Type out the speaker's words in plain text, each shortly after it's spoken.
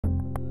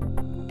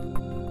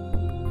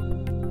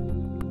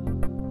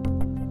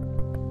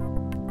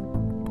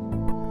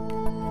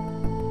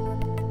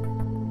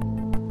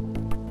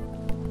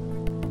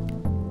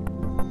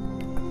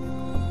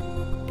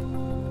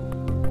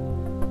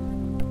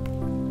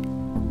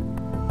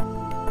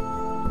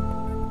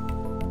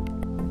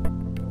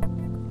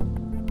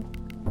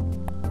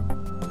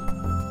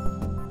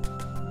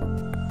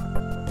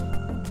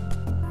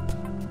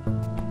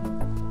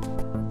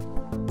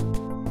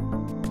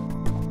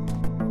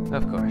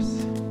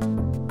course.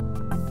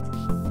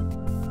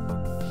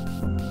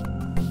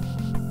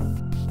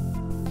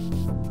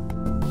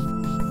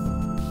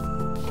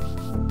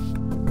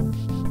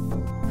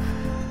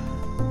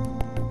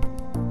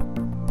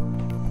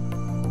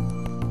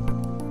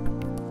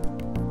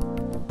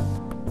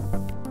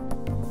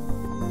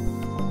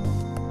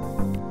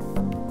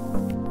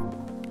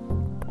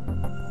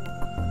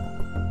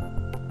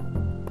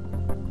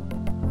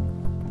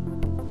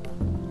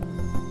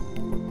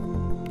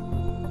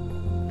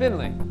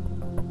 Finley.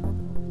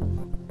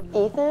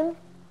 Ethan?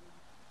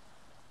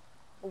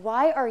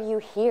 Why are you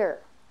here?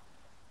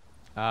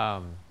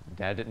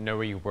 Dad didn't know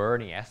where you were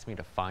and he asked me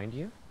to find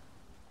you.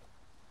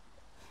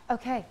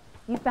 Okay,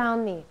 you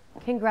found me.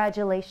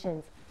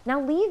 Congratulations.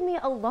 Now leave me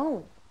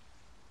alone.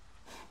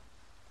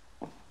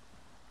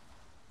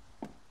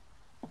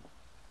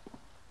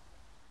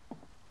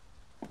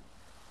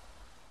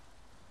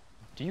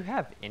 Do you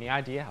have any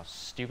idea how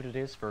stupid it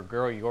is for a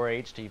girl your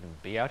age to even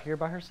be out here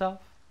by herself?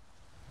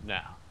 No,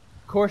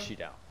 of course you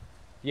don't.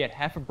 If you had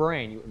half a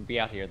brain, you wouldn't be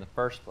out here in the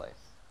first place.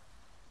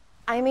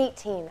 I'm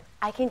 18.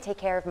 I can take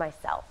care of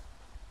myself.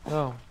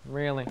 Oh,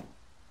 really?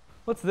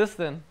 What's this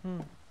then?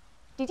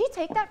 Did you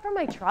take that from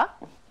my truck?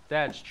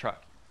 Dad's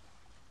truck.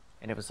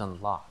 And it was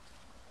unlocked.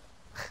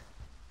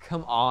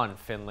 Come on,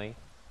 Finley.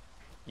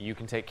 You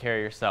can take care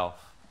of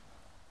yourself.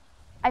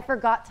 I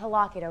forgot to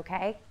lock it,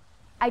 okay?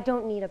 I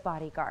don't need a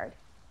bodyguard.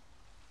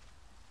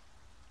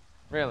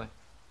 Really?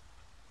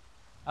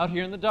 Out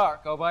here in the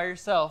dark, all by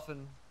yourself,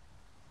 and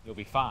you'll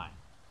be fine.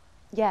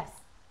 Yes.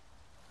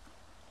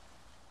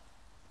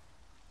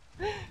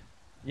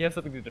 You have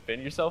something to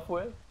defend yourself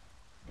with?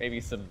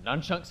 Maybe some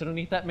nunchucks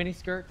underneath that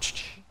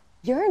miniskirt?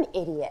 You're an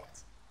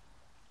idiot.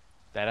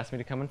 Dad asked me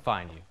to come and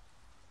find you.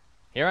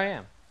 Here I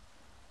am.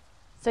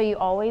 So you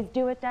always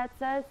do what Dad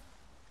says?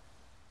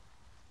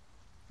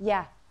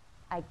 Yeah,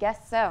 I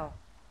guess so.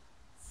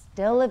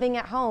 Still living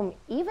at home,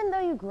 even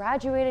though you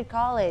graduated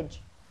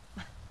college.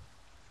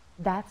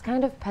 That's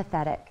kind of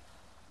pathetic.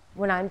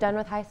 When I'm done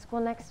with high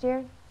school next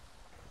year,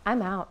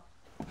 I'm out.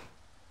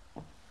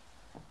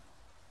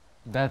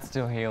 Dad's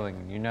still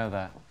healing, you know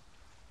that.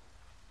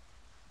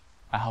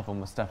 I help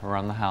him with stuff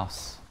around the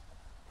house.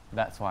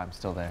 That's why I'm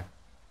still there.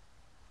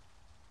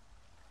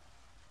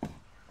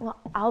 Well,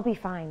 I'll be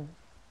fine.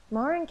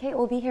 Mara and Kate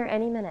will be here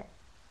any minute.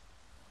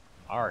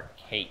 Mara and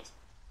Kate?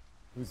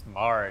 Who's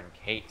Mara and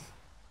Kate?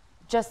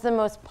 Just the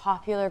most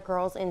popular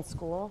girls in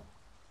school.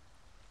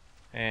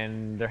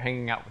 And they're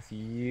hanging out with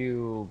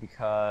you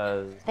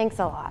because... Thanks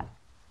a lot.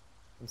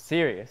 I'm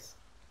serious.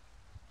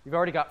 You've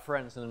already got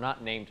friends and they're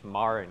not named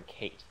Mara and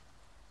Kate.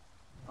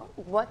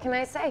 What can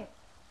I say?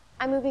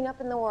 I'm moving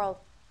up in the world.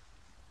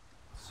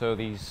 So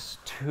these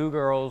two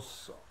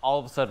girls all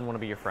of a sudden want to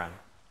be your friend.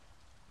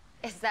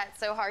 Is that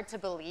so hard to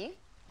believe?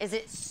 Is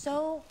it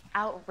so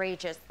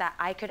outrageous that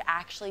I could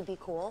actually be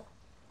cool?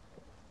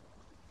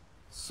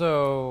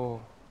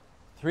 So,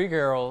 three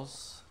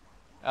girls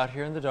out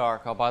here in the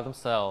dark all by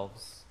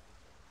themselves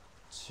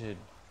to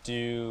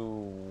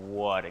do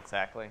what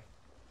exactly?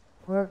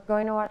 We're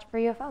going to watch for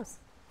UFOs.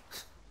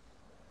 Is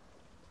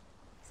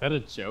that a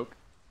joke?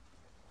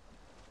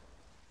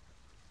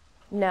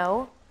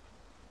 No.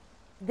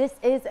 This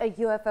is a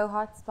UFO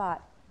hotspot.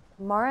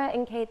 Mara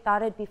and Kate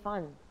thought it'd be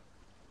fun.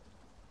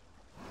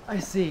 I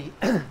see.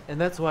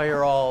 And that's why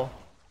you're all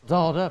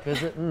dolled up,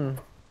 is it?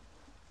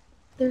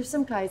 There's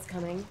some guys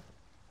coming.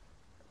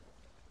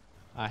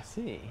 I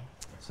see.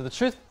 So the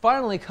truth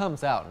finally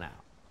comes out now.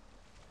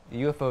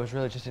 The UFO is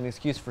really just an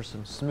excuse for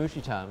some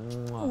smoochy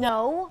time.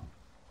 No.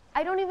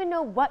 I don't even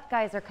know what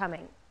guys are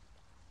coming.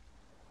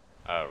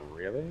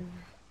 Really?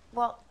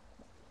 Well,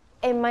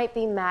 it might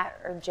be Matt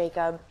or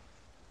Jacob.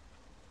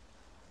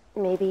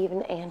 Maybe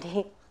even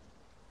Andy.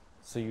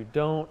 So you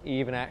don't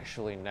even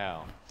actually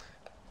know.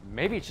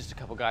 Maybe it's just a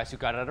couple guys who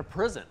got out of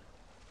prison.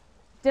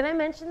 Did I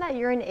mention that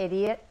you're an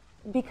idiot?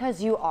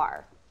 Because you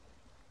are.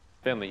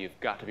 Finley, you've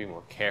got to be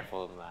more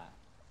careful than that.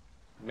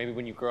 Maybe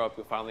when you grow up,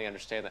 you'll finally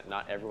understand that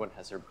not everyone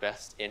has their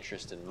best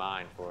interest in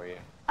mind for you.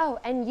 Oh,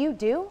 and you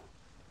do?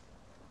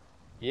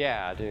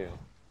 Yeah, I do.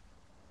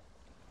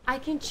 I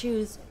can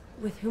choose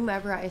with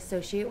whomever I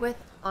associate with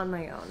on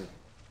my own.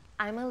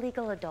 I'm a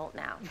legal adult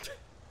now.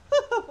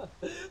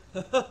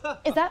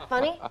 Is that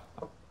funny?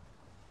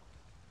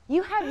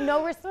 You have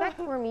no respect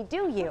for me,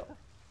 do you?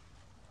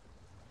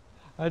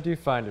 I do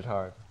find it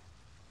hard.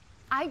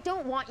 I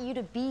don't want you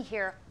to be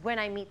here when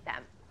I meet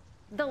them.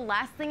 The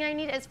last thing I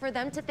need is for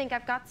them to think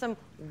I've got some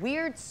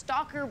weird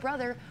stalker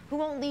brother who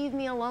won't leave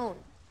me alone.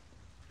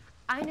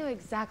 I know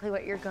exactly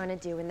what you're gonna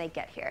do when they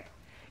get here.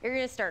 You're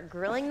gonna start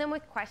grilling them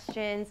with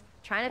questions,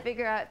 trying to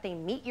figure out if they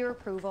meet your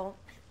approval.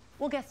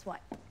 Well, guess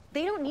what?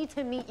 They don't need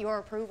to meet your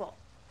approval.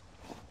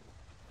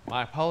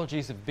 My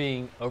apologies of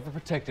being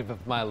overprotective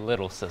of my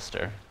little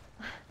sister.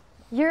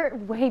 You're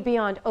way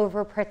beyond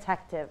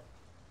overprotective.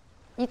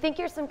 You think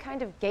you're some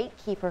kind of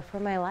gatekeeper for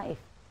my life.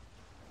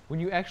 When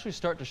you actually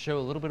start to show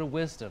a little bit of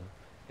wisdom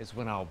is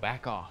when I'll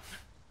back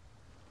off.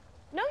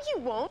 No,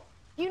 you won't.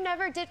 You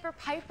never did for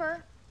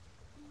Piper.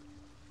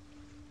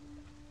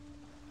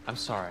 I'm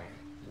sorry.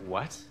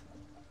 What?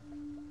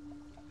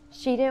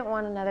 She didn't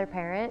want another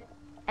parent,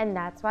 and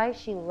that's why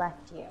she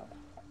left you.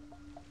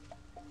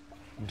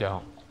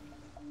 Don't.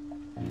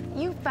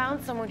 You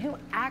found someone who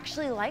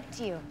actually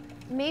liked you,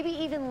 maybe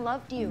even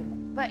loved you,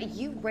 but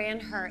you ran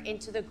her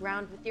into the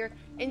ground with your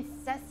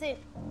incessant,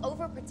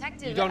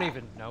 overprotective... You don't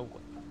even know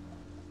what...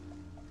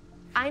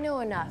 I know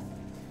enough.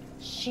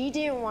 She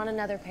didn't want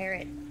another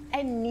parent,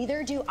 and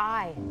neither do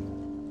I.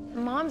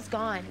 Mom's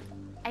gone,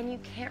 and you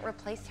can't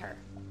replace her.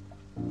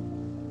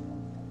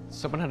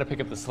 Someone had to pick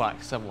up the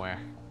slack somewhere.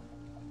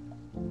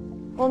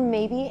 Well,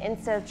 maybe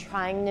instead of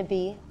trying to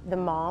be the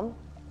mom,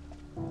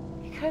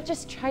 you could have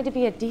just tried to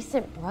be a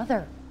decent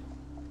brother.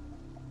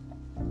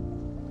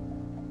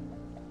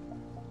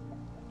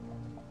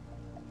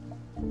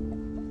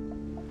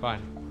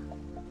 Fine.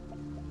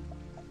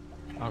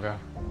 I'll go.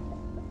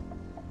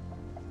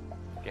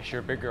 Guess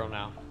you're a big girl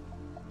now.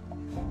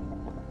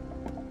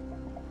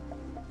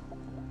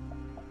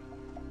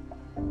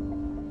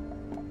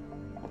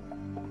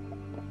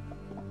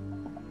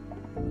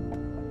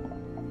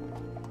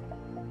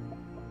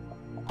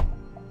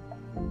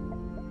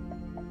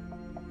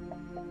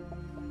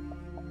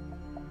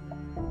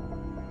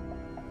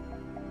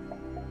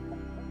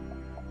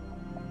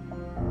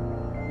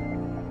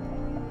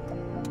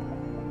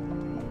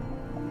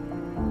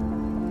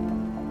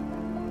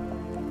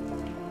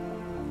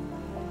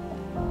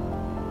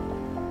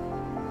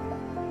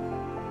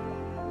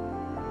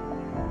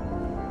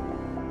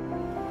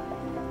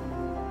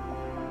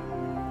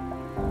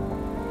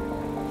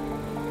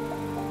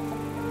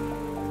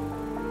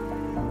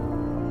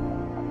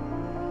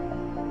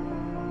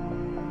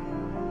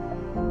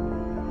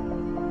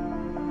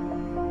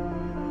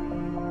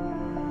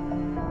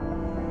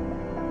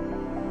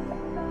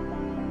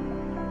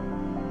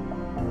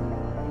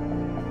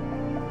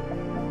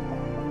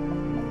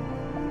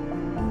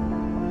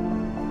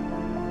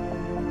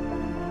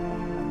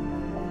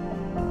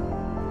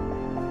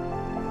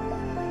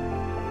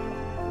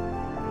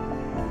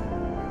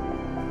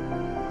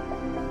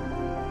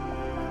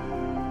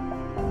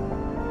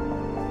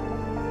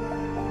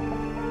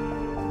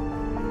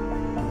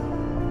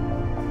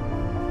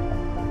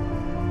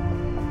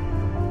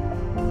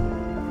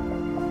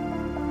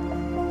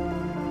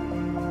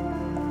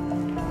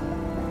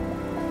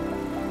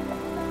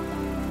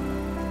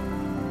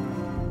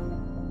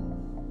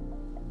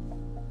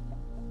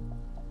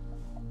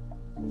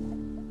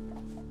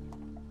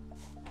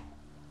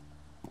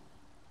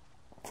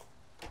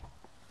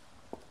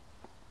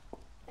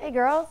 Hey,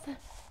 girls.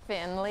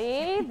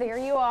 Finley, there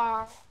you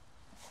are.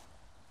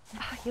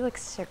 Oh, you look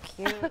so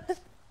cute. Did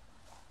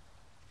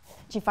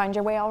you find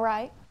your way all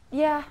right?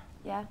 Yeah.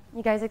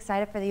 You guys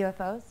excited for the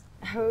UFOs?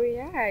 Oh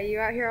yeah, you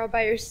out here all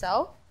by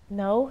yourself?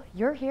 No,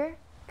 you're here.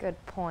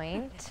 Good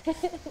point.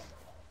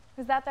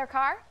 Was that their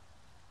car?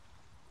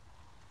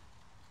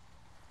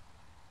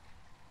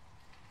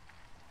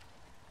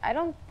 I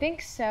don't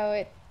think so.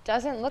 It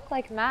doesn't look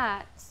like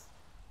Matt's.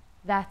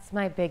 That's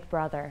my big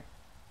brother.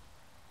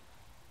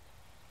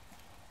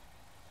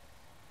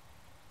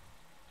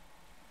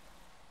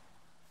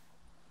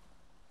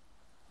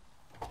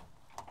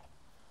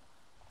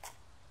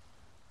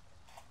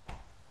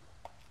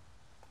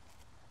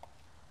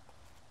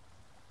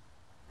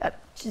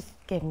 Just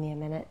give me a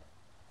minute.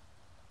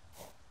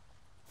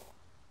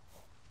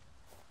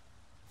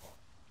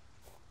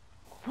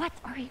 What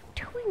are you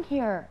doing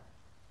here?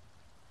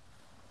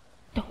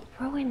 Don't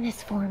ruin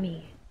this for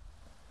me.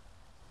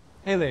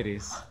 Hey,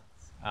 ladies.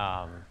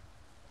 I'm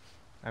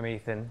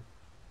Ethan,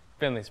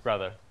 Finley's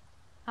brother.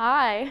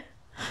 Hi.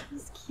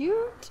 He's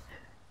cute.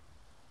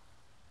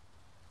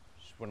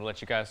 Just want to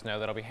let you guys know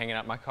that I'll be hanging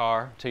out in my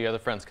car till your other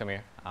friends come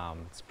here.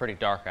 It's pretty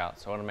dark out,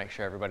 so I want to make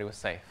sure everybody was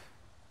safe.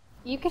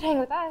 You could hang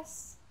with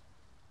us.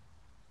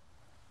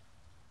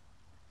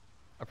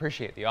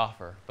 Appreciate the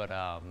offer, but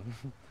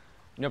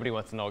nobody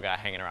wants an old guy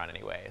hanging around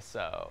anyway,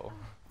 so...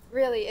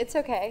 Really, it's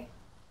okay.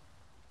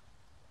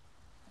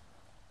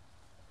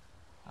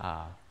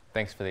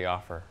 Thanks for the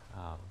offer.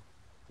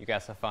 You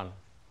guys have fun.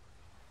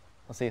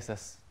 I'll see you,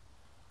 sis.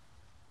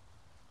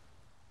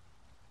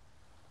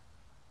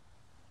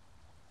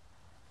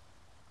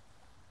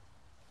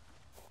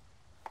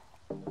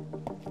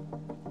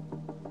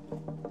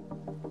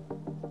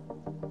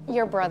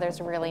 Your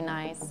brother's really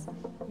nice.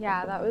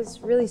 Yeah, that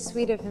was really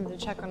sweet of him to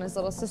check on his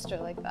little sister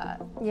like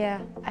that.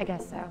 Yeah, I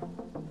guess so.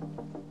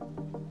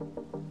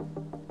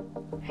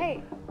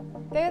 Hey,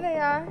 there they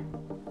are.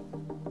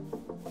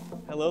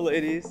 Hello,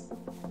 ladies.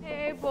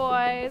 Hey,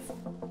 boys.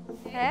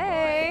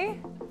 Hey.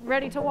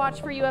 Ready to watch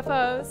for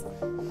UFOs?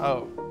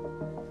 Oh,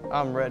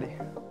 I'm ready.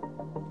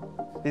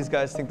 These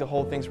guys think the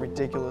whole thing's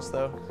ridiculous,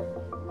 though.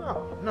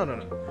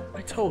 No.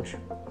 I told you.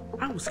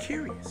 I was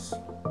curious.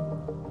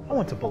 I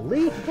want to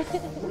believe.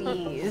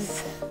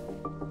 Please.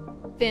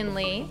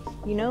 Finley,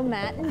 you know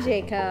Matt and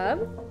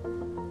Jacob.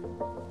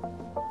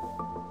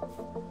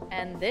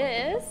 And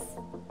this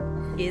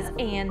is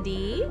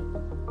Andy.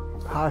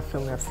 Hi,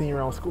 Finley. I've seen you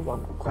around school.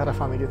 I'm glad I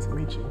finally get to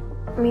meet you.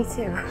 Me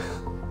too.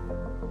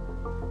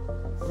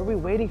 What are we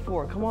waiting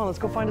for? Come on, let's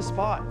go find a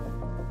spot.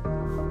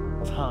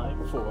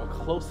 Time for a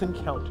close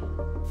encounter.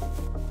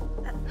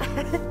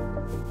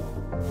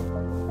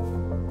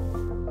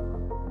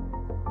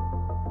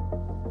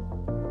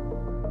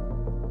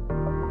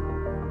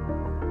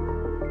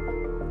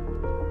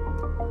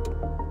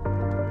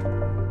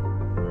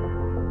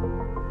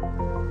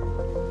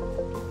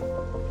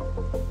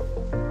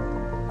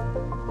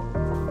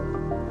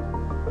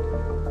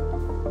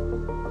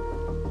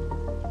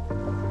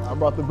 I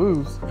brought the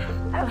booze.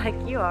 I like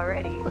you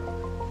already.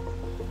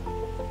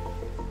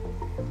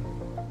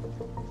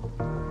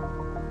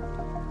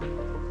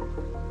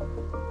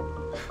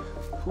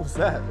 Who's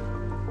that?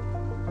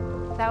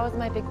 That was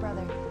my big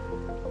brother.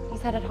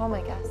 He's headed home,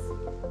 I guess.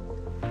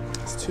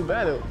 It's too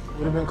bad. It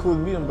would have been cool to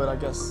meet him, but I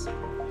guess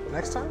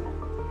next time?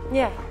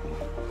 Yeah,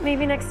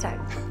 maybe next time.